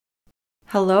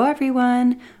Hello,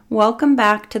 everyone. Welcome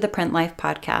back to the Print Life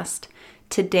podcast.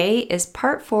 Today is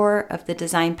part 4 of the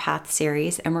Design Path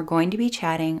series, and we're going to be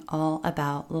chatting all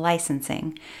about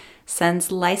licensing.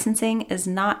 Since licensing is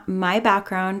not my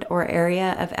background or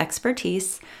area of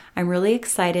expertise, I'm really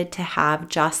excited to have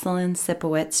Jocelyn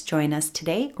Sipowicz join us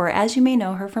today, or as you may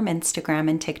know her from Instagram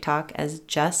and TikTok as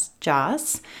Just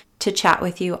Joss, to chat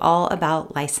with you all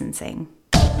about licensing.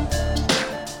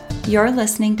 You're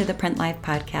listening to the Print Life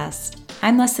podcast.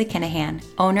 I'm Leslie Kinahan,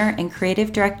 owner and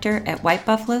creative director at White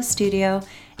Buffalo Studio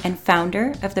and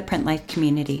founder of the Print Life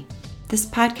community. This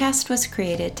podcast was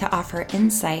created to offer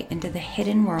insight into the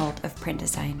hidden world of print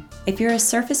design. If you're a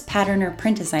surface pattern or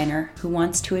print designer who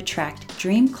wants to attract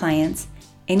dream clients,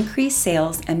 increase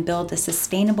sales, and build a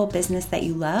sustainable business that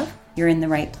you love, you're in the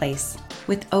right place.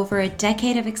 With over a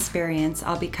decade of experience,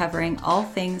 I'll be covering all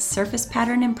things surface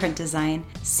pattern and print design,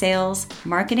 sales,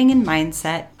 marketing, and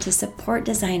mindset to support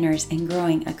designers in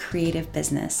growing a creative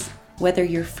business. Whether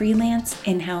you're freelance,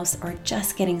 in-house, or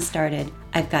just getting started,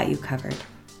 I've got you covered.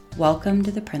 Welcome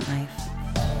to the Print Life.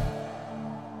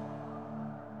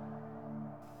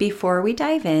 Before we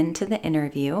dive into the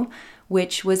interview,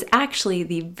 which was actually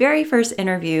the very first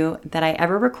interview that I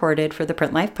ever recorded for the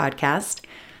Print Life podcast,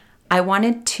 I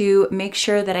wanted to make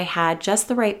sure that I had just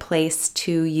the right place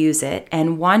to use it,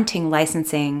 and wanting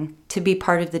licensing to be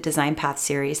part of the Design Path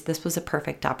series, this was a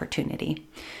perfect opportunity.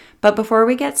 But before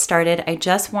we get started, I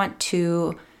just want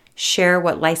to share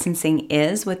what licensing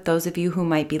is with those of you who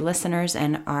might be listeners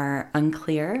and are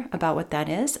unclear about what that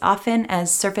is. Often as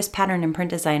surface pattern and print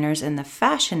designers in the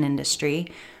fashion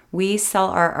industry, we sell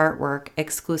our artwork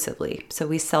exclusively. So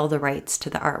we sell the rights to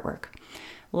the artwork.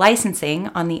 Licensing,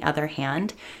 on the other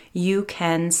hand, you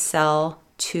can sell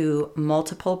to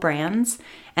multiple brands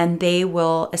and they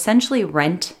will essentially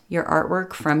rent your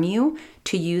artwork from you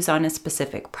to use on a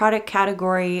specific product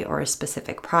category or a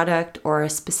specific product or a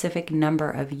specific number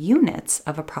of units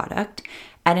of a product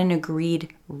at an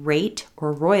agreed rate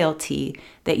or royalty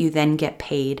that you then get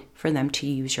paid for them to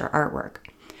use your artwork.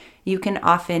 You can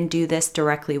often do this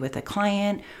directly with a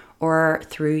client or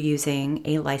through using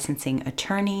a licensing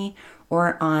attorney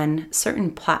or on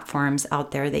certain platforms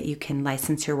out there that you can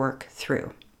license your work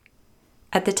through.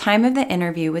 At the time of the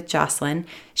interview with Jocelyn,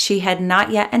 she had not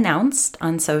yet announced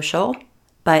on social,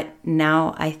 but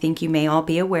now I think you may all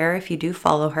be aware if you do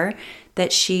follow her,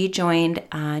 that she joined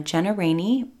Jenna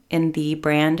Rainey in the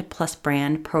Brand Plus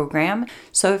Brand program.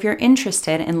 So if you're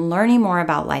interested in learning more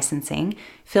about licensing,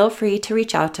 feel free to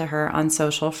reach out to her on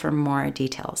social for more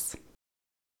details.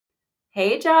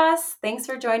 Hey, Joss. Thanks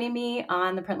for joining me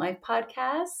on the Print Life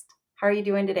podcast. How are you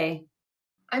doing today?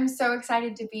 I'm so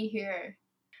excited to be here.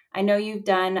 I know you've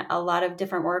done a lot of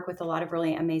different work with a lot of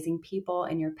really amazing people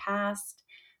in your past,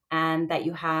 and that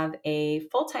you have a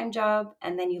full-time job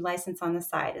and then you license on the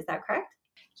side. Is that correct?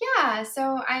 Yeah,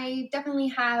 so I definitely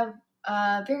have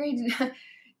a very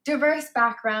diverse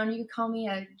background. You could call me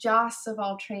a Joss of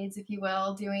all trades, if you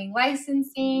will, doing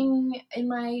licensing in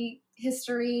my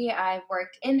history. I've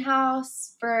worked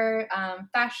in-house for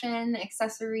fashion,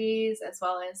 accessories, as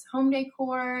well as home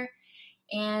decor.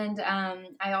 And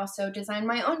I also design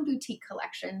my own boutique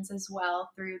collections as well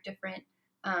through different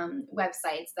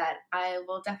websites that I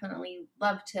will definitely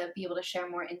love to be able to share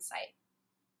more insight.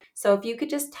 So if you could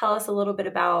just tell us a little bit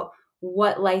about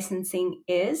what licensing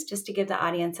is, just to give the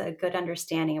audience a good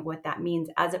understanding of what that means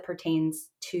as it pertains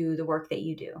to the work that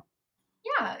you do.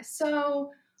 Yeah,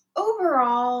 so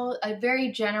overall, a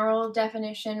very general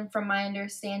definition from my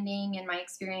understanding and my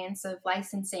experience of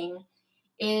licensing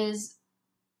is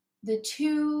the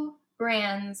two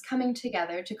brands coming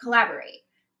together to collaborate,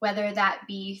 whether that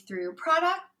be through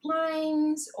product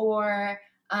lines or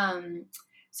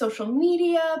social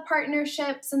media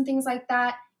partnerships and things like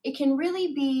that. It can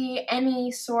really be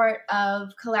any sort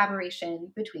of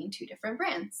collaboration between two different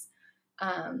brands.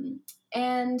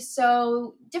 And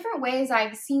so different ways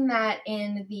I've seen that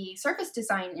in the surface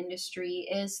design industry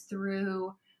is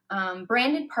through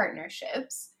branded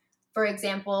partnerships. For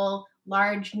example,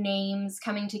 large names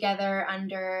coming together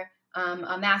under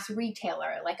a mass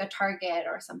retailer like a Target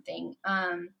or something.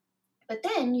 But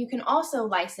then you can also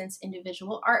license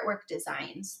individual artwork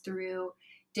designs through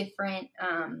different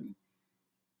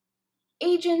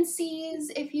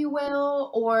agencies, if you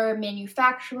will, or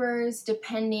manufacturers,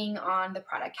 depending on the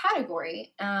product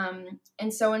category.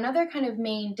 And so another kind of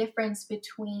main difference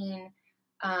between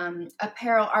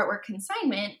apparel artwork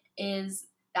consignment is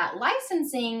that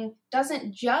licensing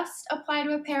doesn't just apply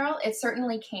to apparel. It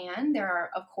certainly can. There are,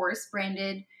 of course,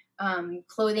 branded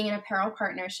clothing and apparel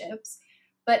partnerships,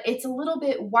 but it's a little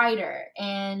bit wider.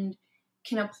 And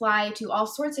can apply to all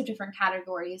sorts of different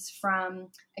categories, from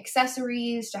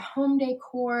accessories to home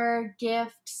decor,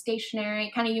 gift,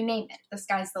 stationery, kind of you name it. The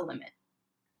sky's the limit.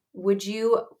 Would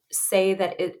you say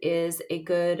that it is a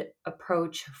good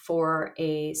approach for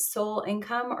a sole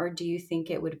income, or do you think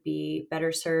it would be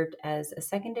better served as a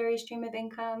secondary stream of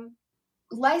income?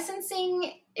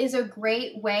 Licensing is a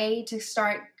great way to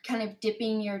start kind of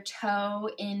dipping your toe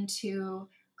into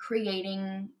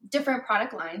creating different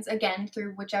product lines, again,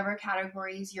 through whichever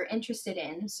categories you're interested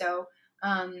in. So,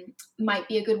 might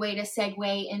be a good way to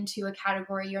segue into a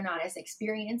category you're not as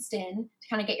experienced in, to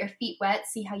kind of get your feet wet,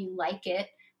 see how you like it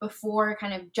before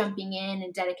kind of jumping in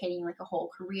and dedicating like a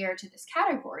whole career to this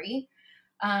category.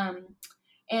 Um,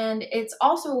 and it's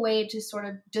also a way to sort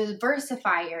of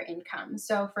diversify your income.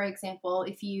 So, for example,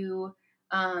 if you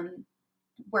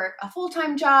work a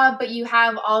full-time job, but you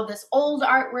have all this old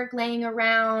artwork laying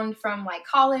around from like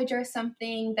college or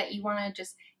something that you want to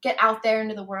just get out there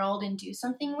into the world and do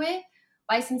something with,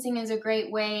 licensing is a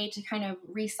great way to kind of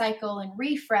recycle and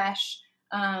refresh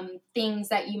things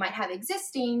that you might have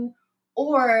existing,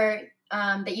 or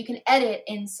that you can edit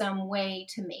in some way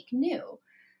to make new.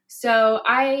 So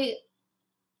I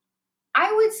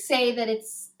would say that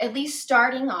it's at least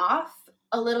starting off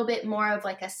a little bit more of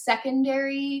like a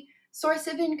secondary source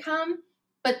of income.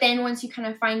 But then once you kind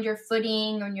of find your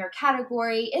footing on your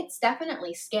category, it's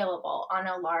definitely scalable on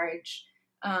a large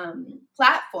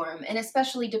platform. And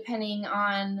especially depending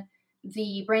on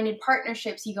the branded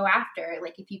partnerships you go after.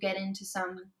 Like if you get into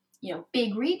some,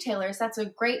 big retailers, that's a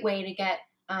great way to get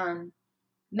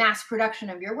mass production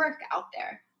of your work out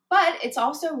there. But it's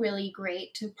also really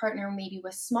great to partner maybe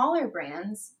with smaller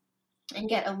brands and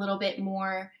get a little bit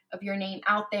more of your name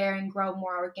out there and grow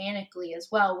more organically as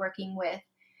well, working with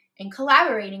and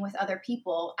collaborating with other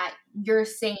people at your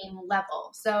same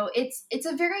level. So it's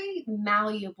a very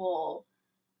malleable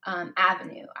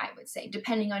avenue, I would say,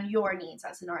 depending on your needs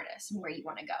as an artist and where you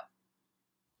want to go.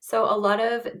 So a lot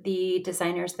of the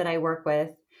designers that I work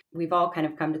with, we've all kind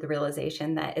of come to the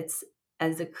realization that it's,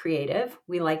 as a creative,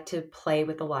 we like to play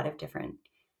with a lot of different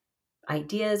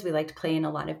ideas. We like to play in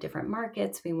a lot of different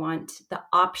markets. We want the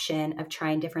option of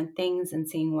trying different things and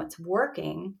seeing what's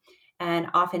working.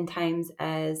 And oftentimes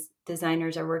as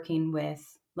designers are working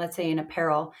with, let's say in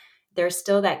apparel, there's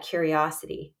still that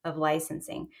curiosity of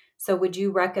licensing. So would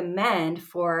you recommend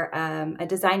for a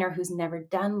designer who's never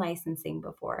done licensing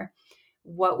before,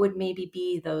 what would maybe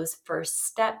be those first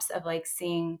steps of like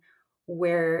seeing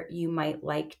where you might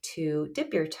like to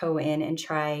dip your toe in and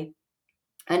try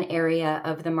an area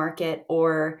of the market?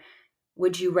 Or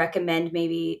would you recommend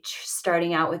maybe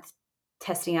starting out with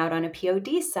testing out on a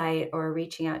POD site or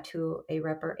reaching out to a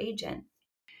rep or agent?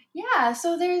 Yeah,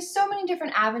 so there's so many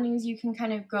different avenues you can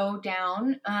kind of go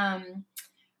down,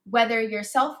 whether you're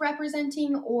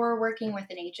self-representing or working with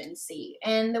an agency.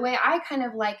 And the way I kind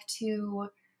of like to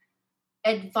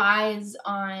advise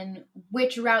on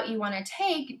which route you want to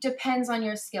take depends on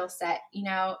your skill set.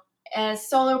 As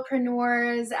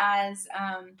solopreneurs, as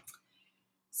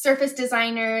surface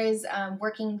designers,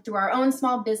 working through our own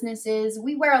small businesses,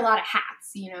 we wear a lot of hats.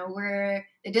 We're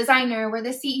the designer, we're the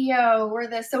CEO, we're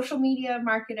the social media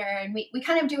marketer, and we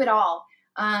kind of do it all.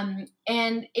 And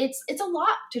it's a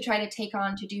lot to try to take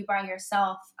on to do by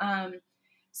yourself.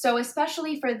 So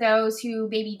especially for those who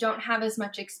maybe don't have as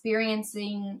much experience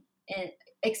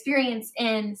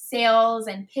in sales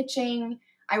and pitching,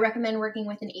 I recommend working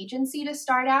with an agency to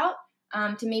start out,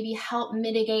 to maybe help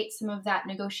mitigate some of that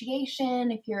negotiation.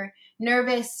 If you're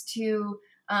nervous to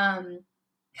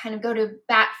kind of go to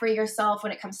bat for yourself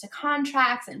when it comes to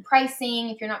contracts and pricing,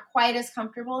 if you're not quite as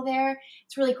comfortable there,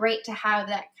 it's really great to have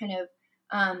that kind of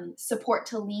support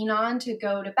to lean on to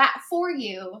go to bat for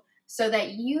you, so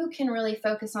that you can really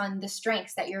focus on the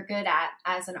strengths that you're good at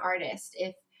as an artist.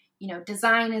 If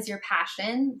design is your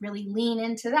passion, really lean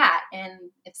into that. And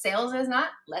if sales is not,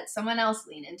 let someone else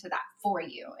lean into that for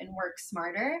you and work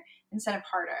smarter instead of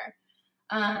harder.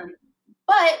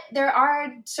 But there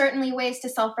are certainly ways to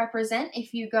self-represent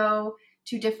if you go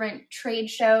to different trade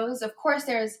shows. Of course,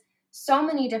 there's so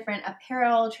many different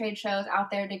apparel trade shows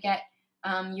out there to get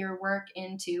your work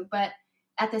into. But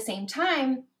at the same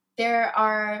time, there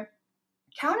are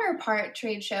counterpart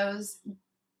trade shows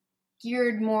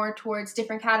geared more towards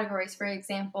different categories, for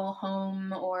example,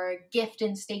 home or gift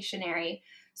and stationery.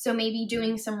 So maybe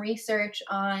doing some research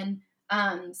on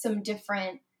some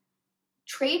different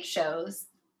trade shows,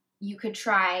 you could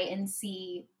try and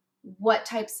see what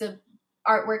types of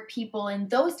artwork people in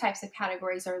those types of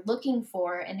categories are looking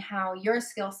for and how your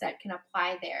skill set can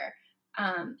apply there.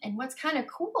 And what's kind of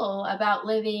cool about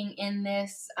living in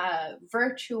this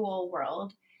virtual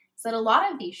world, is that a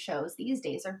lot of these shows these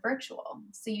days are virtual.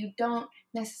 So you don't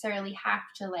necessarily have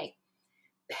to like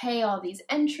pay all these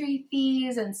entry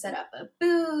fees and set up a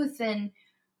booth and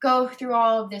go through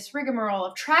all of this rigmarole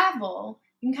of travel.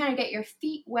 You can kind of get your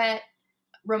feet wet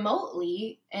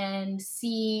remotely and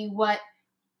see what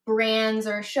brands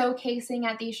are showcasing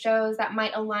at these shows that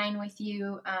might align with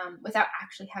you, without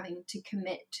actually having to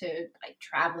commit to like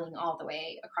traveling all the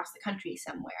way across the country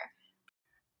somewhere.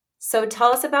 So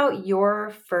tell us about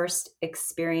your first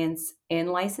experience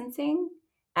in licensing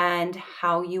and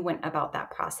how you went about that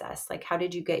process. Like, how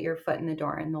did you get your foot in the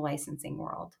door in the licensing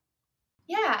world?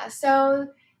 Yeah, so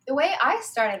the way I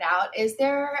started out is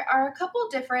there are a couple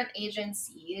different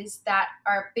agencies that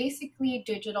are basically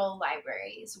digital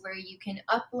libraries where you can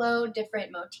upload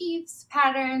different motifs,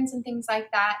 patterns, and things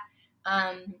like that.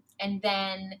 And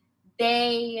then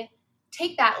they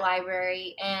take that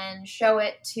library and show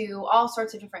it to all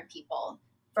sorts of different people,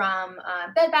 from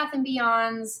Bed Bath and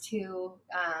Beyonds to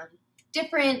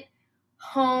different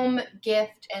home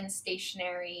gift and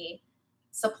stationery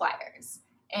suppliers.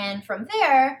 And from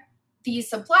there, these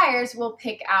suppliers will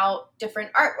pick out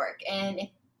different artwork. And if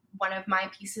one of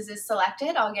my pieces is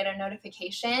selected, I'll get a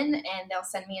notification and they'll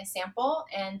send me a sample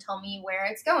and tell me where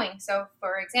it's going. So,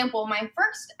 for example, my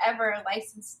first ever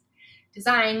licensed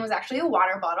design was actually a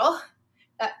water bottle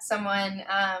that someone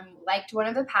liked one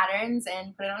of the patterns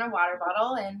and put it on a water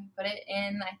bottle and put it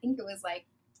in, I think it was like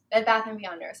Bed Bath and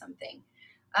Beyond or something.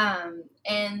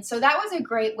 And so that was a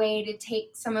great way to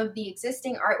take some of the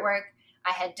existing artwork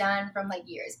I had done from like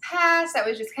years past that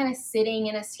was just kind of sitting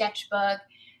in a sketchbook,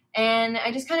 and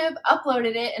I just kind of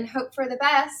uploaded it and hoped for the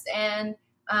best. And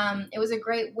it was a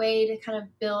great way to kind of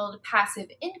build passive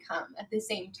income at the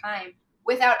same time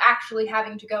without actually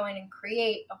having to go in and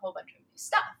create a whole bunch of new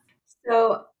stuff.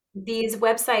 So these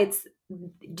websites,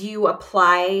 do you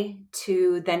apply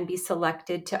to then be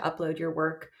selected to upload your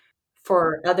work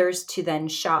for others to then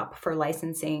shop for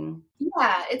licensing?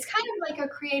 Yeah, it's kind of like a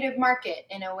creative market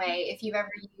in a way, if you've ever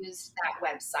used that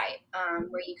website,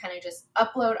 where you kind of just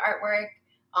upload artwork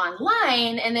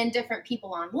online and then different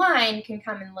people online can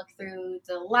come and look through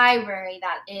the library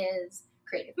that is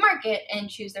Creative Market and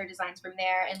choose their designs from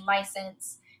there and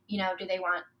license, do they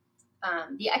want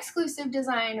the exclusive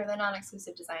design or the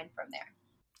non-exclusive design from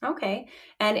there. Okay.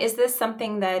 And is this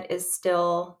something that is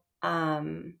still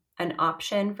an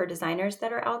option for designers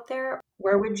that are out there?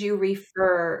 Where would you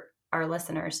refer our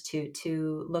listeners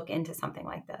to look into something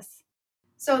like this?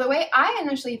 So the way I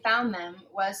initially found them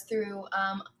was through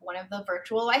one of the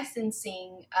virtual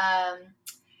licensing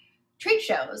trade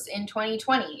shows in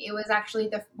 2020. It was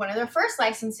actually one of the first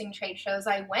licensing trade shows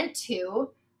I went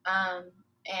to.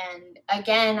 And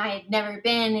again, I had never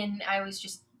been, and I was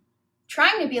just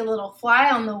trying to be a little fly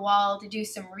on the wall to do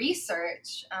some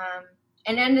research,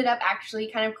 and ended up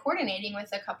actually kind of coordinating with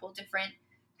a couple different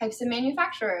types of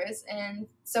manufacturers. And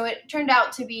so it turned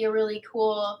out to be a really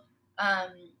cool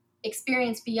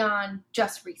experience beyond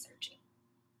just researching.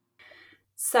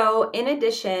 So in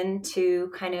addition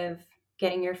to kind of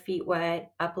getting your feet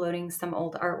wet, uploading some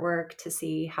old artwork to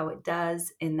see how it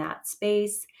does in that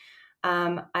space,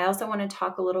 I also want to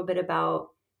talk a little bit about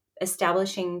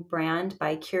establishing brand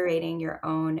by curating your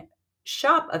own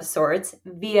shop of sorts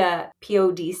via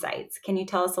POD sites. Can you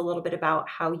tell us a little bit about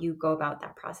how you go about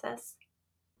that process?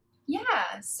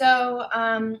 Yeah, so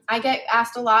I get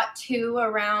asked a lot too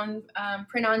around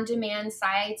print-on-demand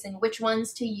sites and which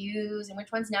ones to use and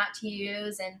which ones not to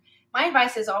use. And my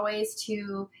advice is always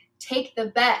to take the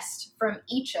best from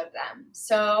each of them.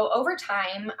 So over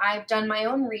time, I've done my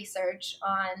own research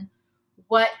on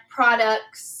what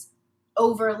products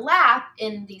overlap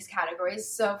in these categories.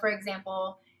 So, for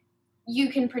example, you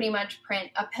can pretty much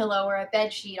print a pillow or a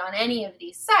bed sheet on any of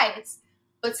these sites,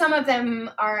 but some of them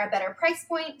are a better price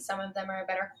point, some of them are a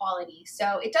better quality.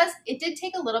 So it did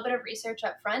take a little bit of research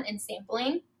up front and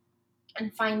sampling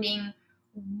and finding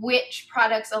which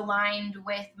products aligned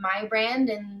with my brand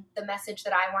and the message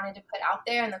that I wanted to put out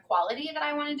there and the quality that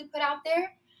I wanted to put out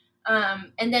there.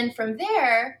 And then from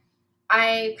there,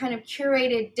 I kind of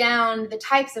curated down the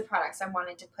types of products I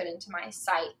wanted to put into my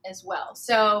site as well.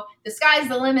 So the sky's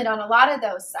the limit on a lot of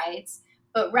those sites,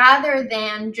 but rather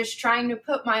than just trying to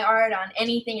put my art on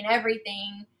anything and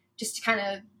everything, just to kind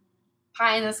of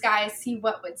pie in the sky, see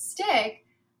what would stick,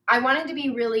 I wanted to be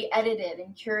really edited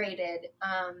and curated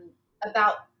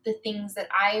about the things that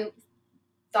I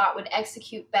thought would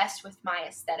execute best with my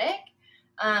aesthetic,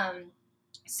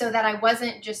 so that I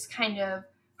wasn't just kind of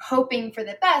hoping for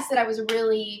the best, that I was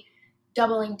really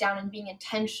doubling down and being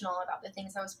intentional about the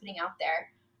things I was putting out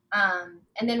there.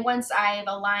 And then once I've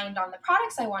aligned on the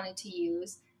products I wanted to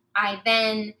use, I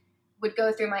then would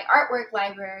go through my artwork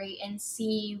library and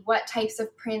see what types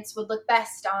of prints would look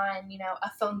best on,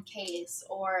 a phone case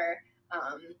or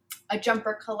a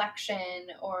jumper collection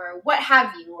or what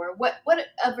have you, or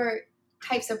whatever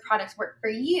types of products work for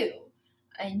you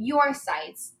and your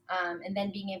sites, and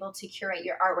then being able to curate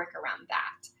your artwork around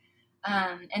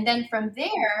that. And then from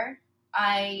there,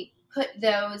 I put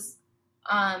those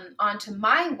onto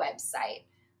my website.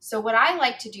 So what I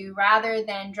like to do, rather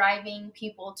than driving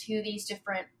people to these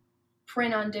different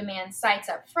print-on-demand sites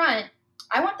up front,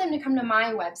 I want them to come to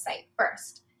my website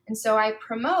first. And so I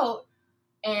promote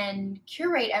and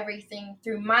curate everything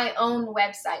through my own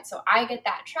website. So I get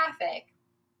that traffic,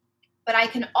 but I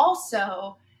can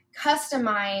also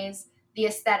customize the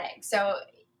aesthetic. So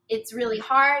it's really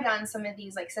hard on some of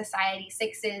these like Society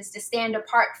 6s to stand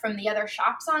apart from the other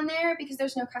shops on there because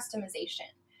there's no customization.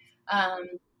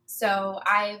 So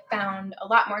I found a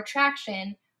lot more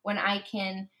traction when I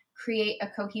can create a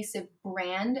cohesive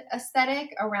brand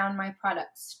aesthetic around my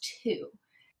products too.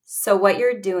 So what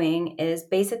you're doing is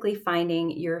basically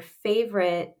finding your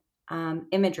favorite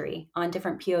imagery on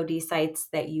different POD sites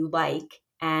that you like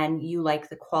and you like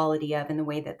the quality of and the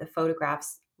way that the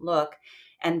photographs look.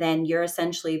 And then you're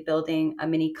essentially building a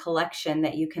mini collection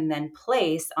that you can then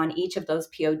place on each of those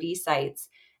POD sites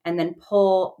and then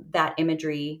pull that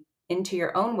imagery into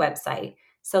your own website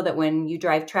so that when you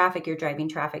drive traffic, you're driving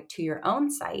traffic to your own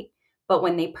site. But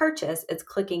when they purchase, it's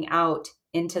clicking out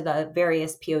into the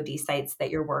various POD sites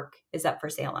that your work is up for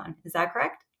sale on. Is that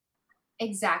correct?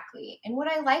 Exactly. And what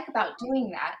I like about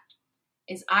doing that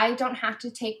is I don't have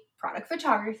to take product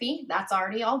photography. That's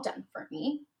already all done for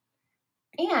me.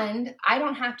 And I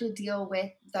don't have to deal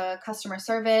with the customer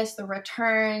service, the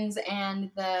returns, and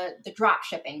the drop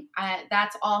shipping.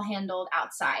 That's all handled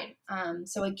outside.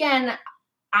 So again,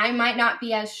 I might not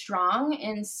be as strong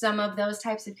in some of those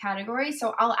types of categories,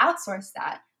 so I'll outsource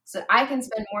that so I can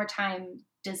spend more time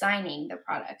designing the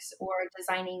products or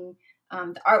designing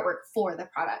the artwork for the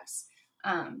products.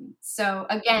 So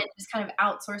again, just kind of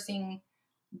outsourcing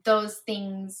those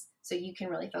things so you can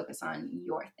really focus on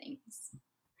your things.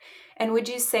 And would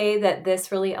you say that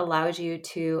this really allows you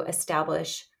to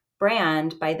establish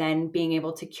brand by then being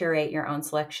able to curate your own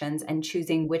selections and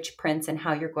choosing which prints and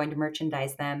how you're going to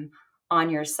merchandise them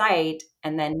on your site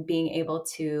and then being able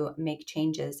to make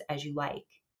changes as you like?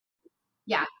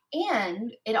 Yeah,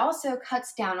 and it also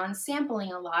cuts down on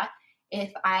sampling a lot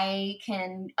if I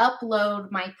can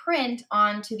upload my print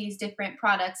onto these different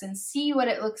products and see what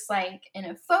it looks like in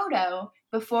a photo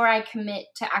before I commit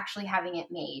to actually having it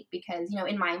made. Because,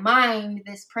 in my mind,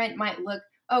 this print might look,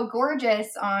 oh,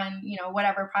 gorgeous on,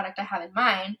 whatever product I have in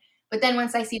mind. But then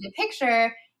once I see the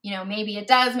picture, maybe it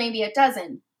does, maybe it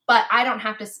doesn't. But I don't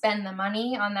have to spend the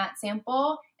money on that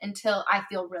sample until I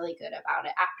feel really good about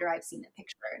it after I've seen the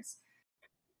pictures.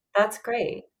 That's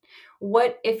great.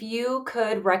 What if you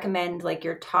could recommend like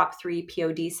your top 3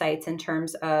 POD sites in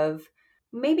terms of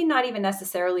maybe not even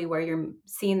necessarily where you're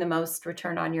seeing the most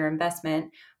return on your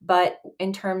investment, but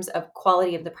in terms of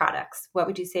quality of the products, what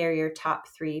would you say are your top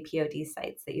 3 POD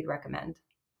sites that you'd recommend?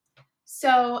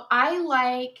 So I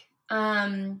like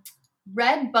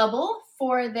Redbubble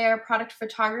for their product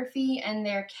photography and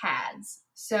their CADs.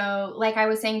 So like I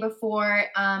was saying before,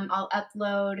 I'll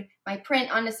upload my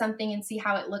print onto something and see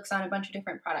how it looks on a bunch of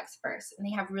different products first. And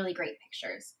they have really great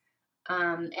pictures.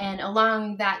 And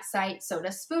along that site, so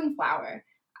does Spoonflower.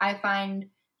 I find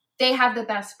they have the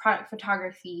best product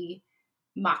photography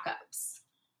mock-ups.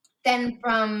 Then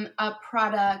from a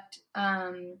product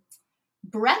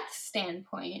breadth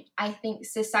standpoint, I think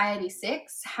Society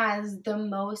 6 has the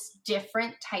most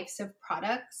different types of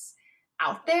products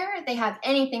out there. They have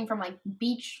anything from like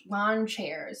beach lawn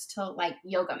chairs to like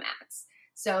yoga mats.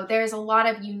 So there's a lot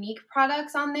of unique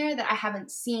products on there that I haven't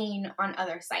seen on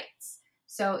other sites.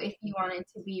 So if you wanted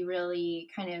to be really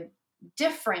kind of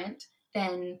different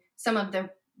than some of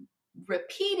the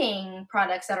repeating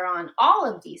products that are on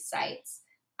all of these sites,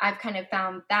 I've kind of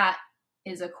found that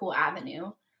is a cool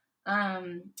avenue.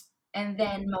 And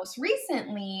then most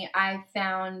recently, I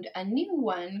found a new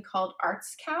one called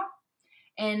Arts Cow.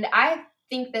 And I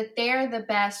think that they're the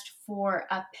best for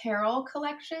apparel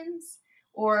collections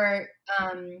or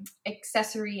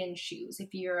accessory and shoes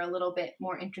if you're a little bit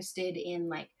more interested in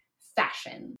like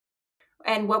fashion.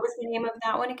 And what was the name of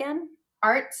that one again?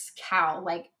 Arts Cow,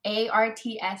 like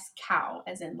ARTS cow,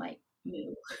 as in like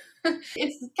moo.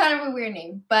 It's kind of a weird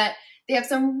name, but they have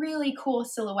some really cool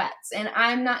silhouettes. And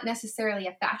I'm not necessarily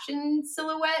a fashion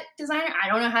silhouette designer. I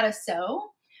don't know how to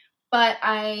sew, but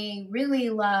I really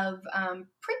love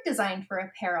print design for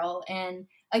apparel. And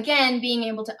again, being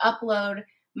able to upload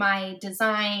my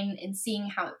design and seeing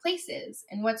how it places.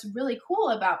 And what's really cool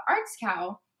about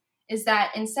ArtsCow is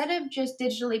that instead of just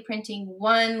digitally printing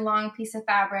one long piece of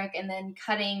fabric and then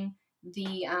cutting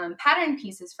the pattern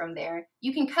pieces from there,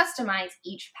 you can customize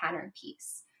each pattern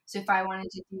piece. So if I wanted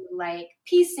to do like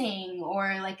piecing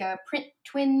or like a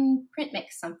twin print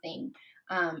mix something,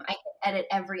 I can edit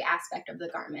every aspect of the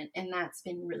garment, and that's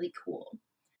been really cool.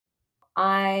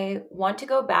 I want to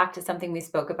go back to something we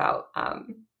spoke about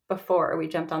before we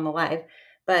jumped on the live,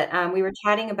 but we were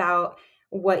chatting about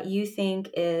what you think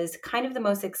is kind of the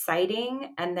most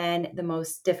exciting and then the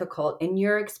most difficult in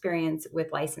your experience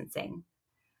with licensing.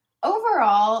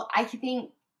 Overall, I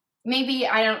think maybe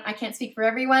I can't speak for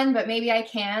everyone, but maybe I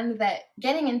can, that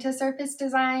getting into surface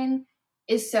design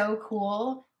is so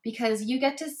cool because you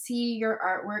get to see your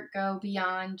artwork go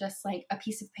beyond just like a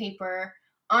piece of paper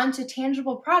onto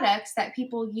tangible products that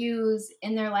people use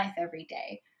in their life every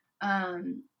day.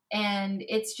 And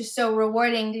it's just so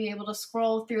rewarding to be able to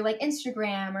scroll through like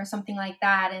Instagram or something like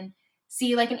that and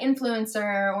see like an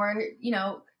influencer or, you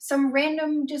know, some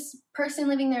random just person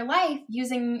living their life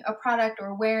using a product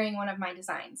or wearing one of my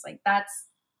designs. Like that's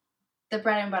the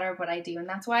bread and butter of what I do, and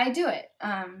that's why I do it.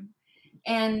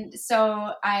 And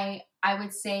so I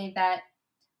would say that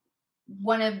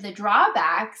one of the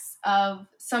drawbacks of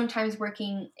sometimes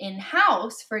working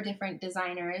in-house for different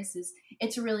designers is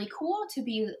it's really cool to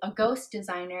be a ghost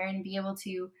designer and be able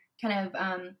to kind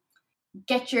of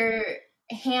get your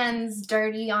hands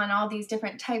dirty on all these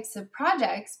different types of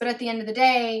projects. But at the end of the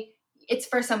day, it's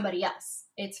for somebody else.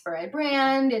 It's for a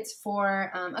brand, it's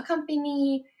for a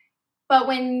company. But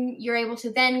when you're able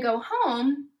to then go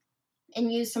home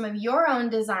and use some of your own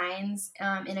designs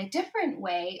in a different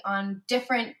way on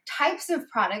different types of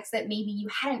products that maybe you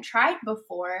hadn't tried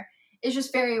before, is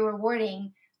just very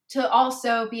rewarding to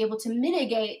also be able to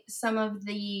mitigate some of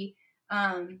the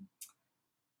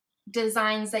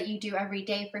designs that you do every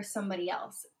day for somebody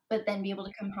else, but then be able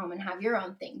to come home and have your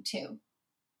own thing too.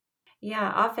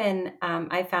 Yeah, often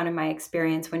I found in my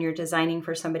experience when you're designing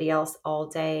for somebody else all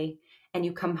day and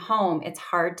you come home, it's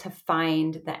hard to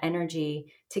find the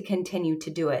energy to continue to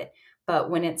do it. But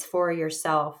when it's for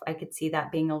yourself, I could see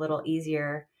that being a little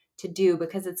easier to do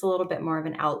because it's a little bit more of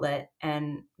an outlet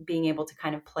and being able to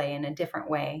kind of play in a different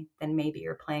way than maybe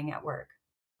you're playing at work.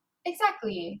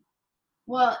 Exactly.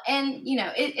 Well, and you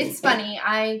know, it's funny.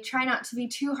 I try not to be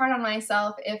too hard on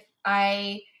myself if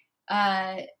I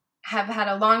uh, have had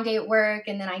a long day at work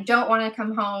and then I don't want to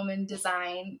come home and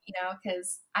design, you know,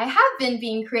 because I have been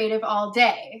being creative all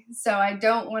day. So I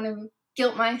don't want to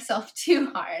guilt myself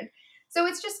too hard. So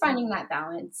it's just finding that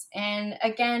balance. And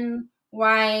again,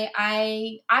 why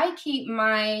I keep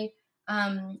my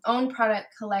own product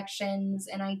collections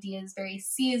and ideas very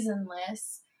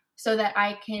seasonless so that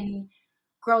I can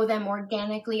grow them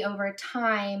organically over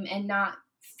time and not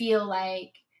feel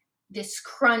like this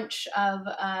crunch of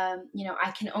you know,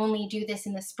 I can only do this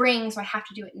in the spring, so I have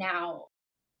to do it now.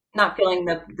 Not feeling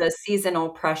the seasonal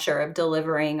pressure of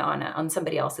delivering on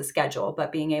somebody else's schedule,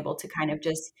 but being able to kind of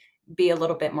just be a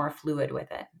little bit more fluid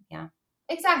with it. Yeah.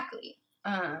 Exactly.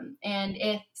 And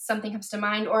if something comes to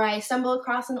mind or I stumble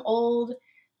across an old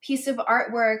piece of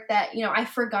artwork that, you know, I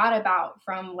forgot about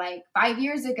from like 5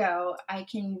 years ago, I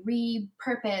can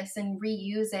repurpose and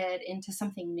reuse it into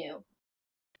something new.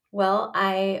 Well,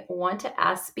 I want to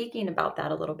ask, speaking about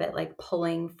that a little bit, like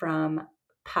pulling from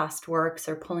past works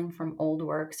or pulling from old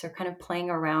works or kind of playing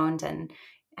around and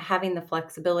having the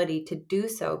flexibility to do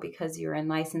so because you're in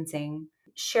licensing.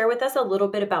 Share with us a little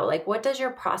bit about like what does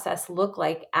your process look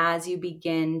like as you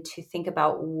begin to think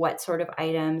about what sort of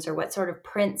items or what sort of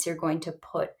prints you're going to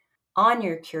put on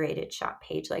your curated shop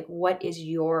page? Like what is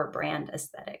your brand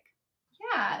aesthetic?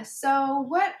 Yeah. So,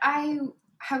 what I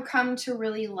have come to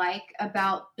really like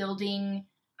about building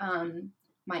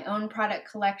my own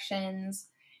product collections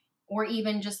or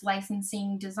even just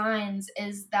licensing designs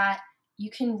is that you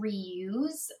can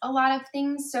reuse a lot of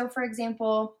things. So, for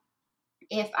example,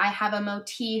 if I have a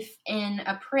motif in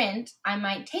a print, I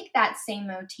might take that same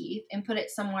motif and put it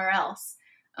somewhere else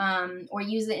or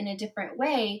use it in a different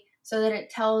way so that it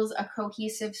tells a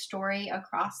cohesive story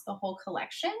across the whole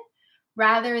collection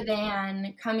rather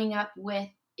than coming up with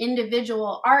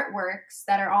individual artworks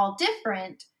that are all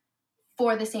different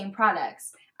for the same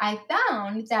products. I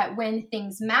found that when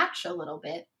things match a little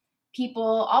bit, people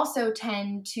also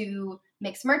tend to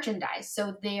mix merchandise.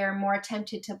 So they're more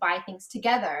tempted to buy things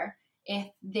together if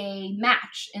they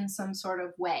match in some sort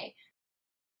of way.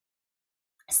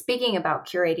 Speaking about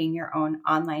curating your own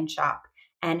online shop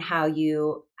and how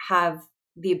you have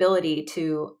the ability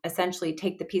to essentially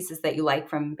take the pieces that you like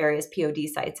from various POD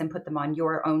sites and put them on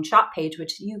your own shop page,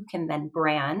 which you can then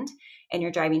brand, and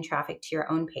you're driving traffic to your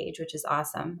own page, which is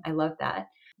awesome. I love that.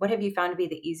 What have you found to be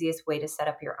the easiest way to set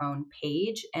up your own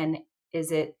page? And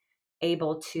is it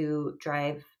able to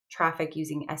drive traffic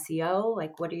using SEO?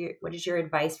 Like, what is your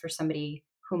advice for somebody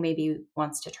who maybe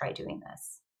wants to try doing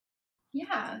this?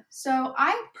 Yeah, so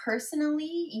I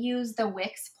personally use the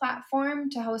Wix platform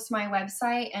to host my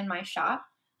website and my shop.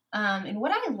 And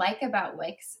what I like about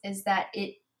Wix is that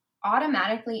it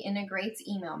automatically integrates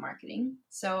email marketing.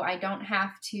 So I don't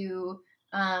have to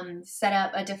set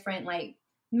up a different like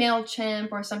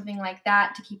MailChimp or something like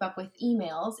that to keep up with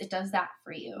emails. It does that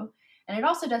for you. And it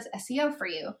also does SEO for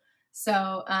you.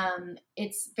 So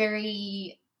it's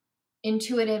very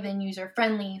intuitive and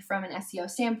user-friendly from an SEO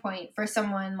standpoint for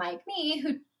someone like me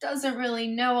who doesn't really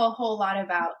know a whole lot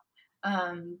about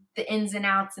the ins and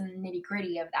outs and the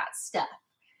nitty-gritty of that stuff.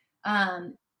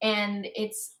 And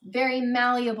it's very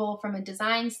malleable from a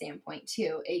design standpoint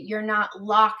too. You're not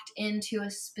locked into a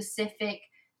specific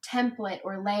template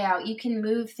or layout. You can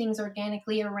move things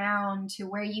organically around to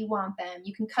where you want them.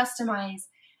 You can customize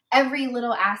every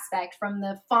little aspect from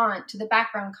the font to the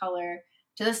background color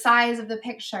to the size of the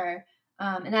picture.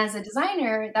 And as a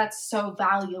designer, that's so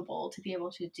valuable to be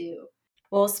able to do.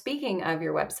 Well, speaking of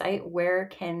your website, where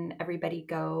can everybody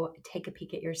go take a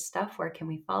peek at your stuff? Where can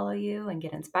we follow you and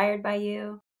get inspired by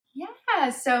you? Yeah,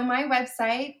 so my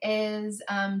website is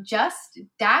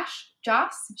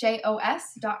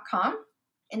just-jos.com.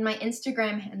 And my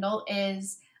Instagram handle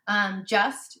is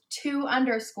just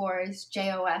 2_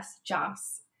 JOS.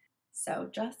 So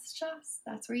just Joss,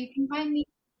 that's where you can find me.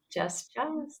 Just.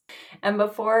 And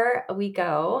before we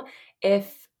go,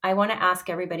 if I want to ask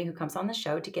everybody who comes on the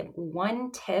show to give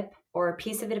one tip or a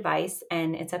piece of advice,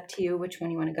 and it's up to you which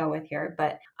one you want to go with here,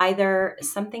 but either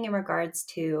something in regards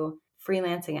to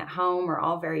freelancing at home, we're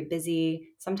all very busy.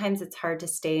 Sometimes it's hard to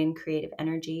stay in creative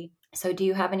energy. So do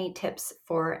you have any tips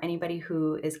for anybody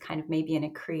who is kind of maybe in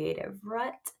a creative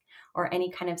rut, or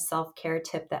any kind of self-care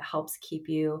tip that helps keep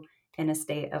you in a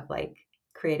state of like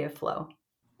creative flow?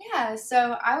 Yeah,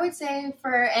 so I would say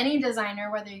for any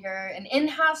designer, whether you're an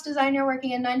in-house designer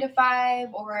working a 9 to 5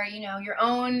 or, your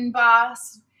own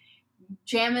boss,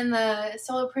 jamming the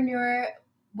solopreneur,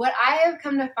 what I have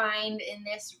come to find in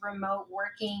this remote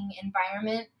working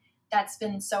environment that's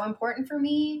been so important for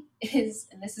me is,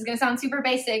 and this is going to sound super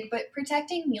basic, but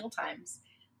protecting meal times.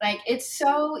 Like, it's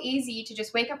so easy to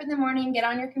just wake up in the morning, get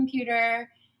on your computer,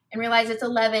 and realize it's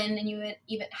 11 and you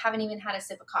haven't even had a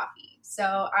sip of coffee.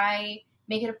 So I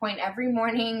make it a point every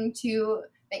morning to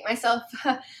make myself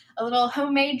a little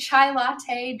homemade chai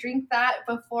latte, drink that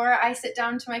before I sit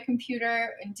down to my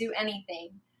computer and do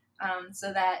anything,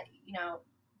 so that,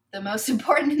 the most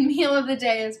important meal of the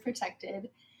day is protected.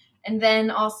 And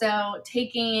then also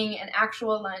taking an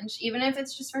actual lunch, even if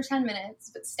it's just for 10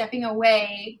 minutes, but stepping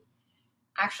away,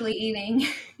 actually eating,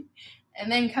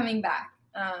 and then coming back.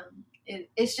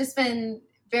 It's just been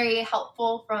very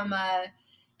helpful from a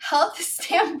health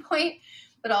standpoint,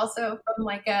 but also from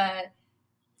like a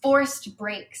forced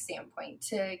break standpoint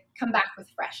to come back with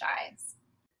fresh eyes.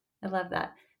 I love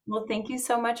that. Well, thank you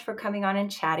so much for coming on and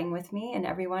chatting with me and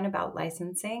everyone about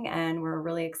licensing. And we're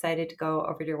really excited to go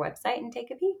over to your website and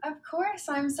take a peek. Of course.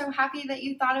 I'm so happy that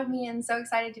you thought of me and so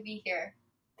excited to be here.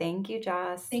 Thank you,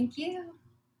 Joss. Thank you.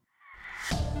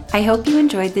 I hope you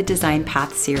enjoyed the Design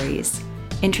Path series.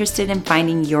 Interested in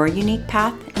finding your unique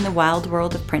path in the wild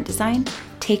world of print design?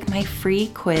 Take my free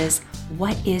quiz,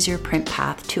 What is Your Print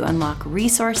Path, to unlock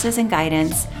resources and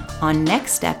guidance on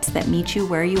next steps that meet you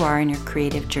where you are in your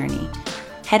creative journey.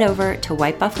 Head over to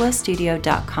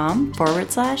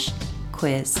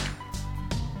whitebuffalostudio.com/quiz.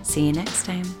 See you next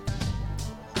time.